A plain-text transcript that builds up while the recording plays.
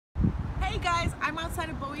guys, I'm outside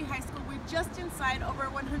of Bowie High School. We're just inside. Over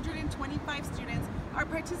 125 students are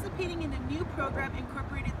participating in a new program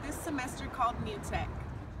incorporated this semester called New Tech.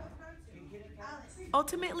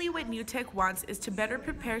 Ultimately, what New Tech wants is to better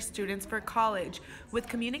prepare students for college with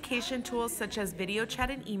communication tools such as video chat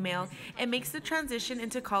and email, and makes the transition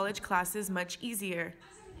into college classes much easier.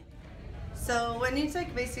 So what New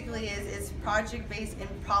Tech basically is project-based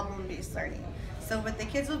and problem-based learning. So what the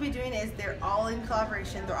kids will be doing is they're all in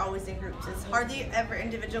collaboration, they're always in groups. It's hardly ever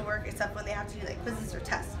individual work except when they have to do like quizzes or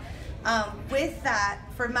tests. With that,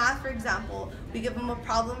 for math, for example, we give them a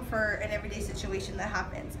problem for an everyday situation that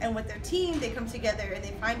happens. And with their team, they come together and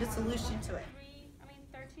they find a solution to it.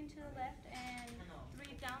 13 to the left and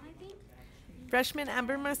 3 down, I think. Freshman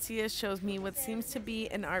Amber Macias shows me what seems to be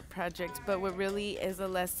an art project, but what really is a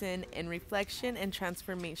lesson in reflection and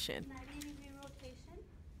transformation.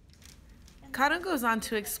 Kano goes on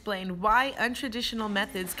to explain why untraditional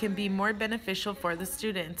methods can be more beneficial for the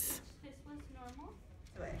students.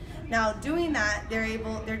 Now, doing that,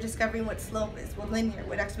 they're discovering what slope is, what linear,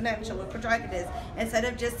 what exponential, what quadratic is, instead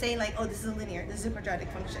of just saying like, oh, this is a linear, this is a quadratic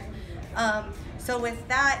function. So with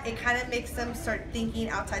that, it kind of makes them start thinking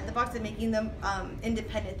outside the box and making them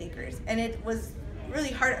independent thinkers. And it was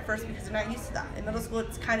really hard at first because they're not used to that. In middle school,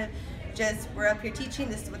 it's kind of just, we're up here teaching,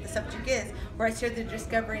 this is what the subject is, whereas here they're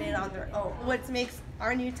discovering it on their own. What makes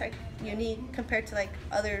our New Tech unique compared to like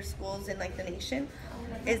other schools in like the nation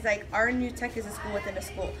is like our New Tech is a school within a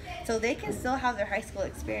school. So they can still have their high school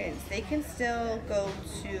experience. They can still go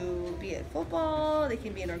to be at football, they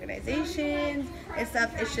can be in organizations and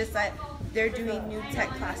stuff. It's just that they're doing New Tech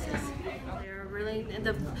classes. They're really,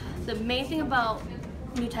 the main thing about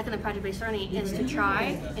New Tech and the project-based learning is to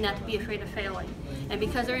try and not to be afraid of failing. And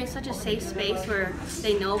because they're in such a safe space where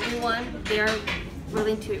they know everyone, they're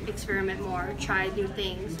willing to experiment more, try new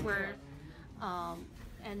things.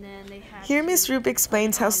 And then they have Here Ms. Roop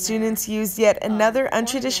explains how students use yet another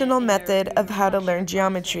untraditional method of how to learn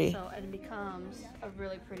geometry. So it becomes a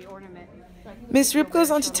really pretty ornament. Ms. Roop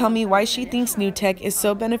goes on to tell me why she thinks New Tech is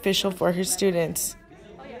so beneficial for her students.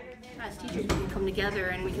 As teachers, we can come together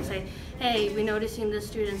and we can say, hey, we're noticing the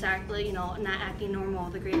students act, not acting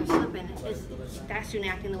normal, the grade is slipping. Is that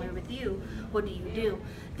student acting the way with you? What do you do?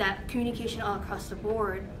 That communication all across the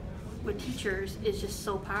board with teachers is just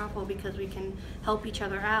so powerful because we can help each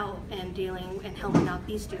other out and dealing and helping out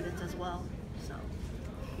these students as well. So.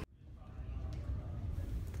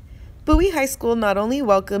 Bowie High School not only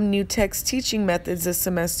welcomed New Tech's teaching methods this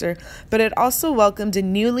semester, but it also welcomed a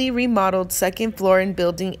newly remodeled second floor in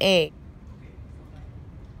Building A.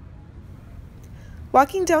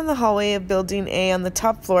 Walking down the hallway of Building A on the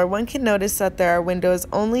top floor, one can notice that there are windows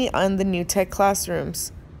only on the New Tech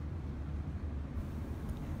classrooms.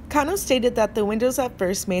 Kano stated that the windows at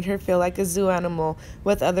first made her feel like a zoo animal,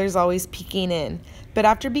 with others always peeking in. But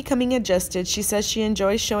after becoming adjusted, she says she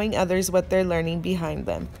enjoys showing others what they're learning behind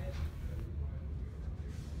them.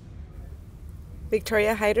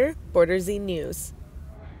 Victoria Hyder, Borderzine News.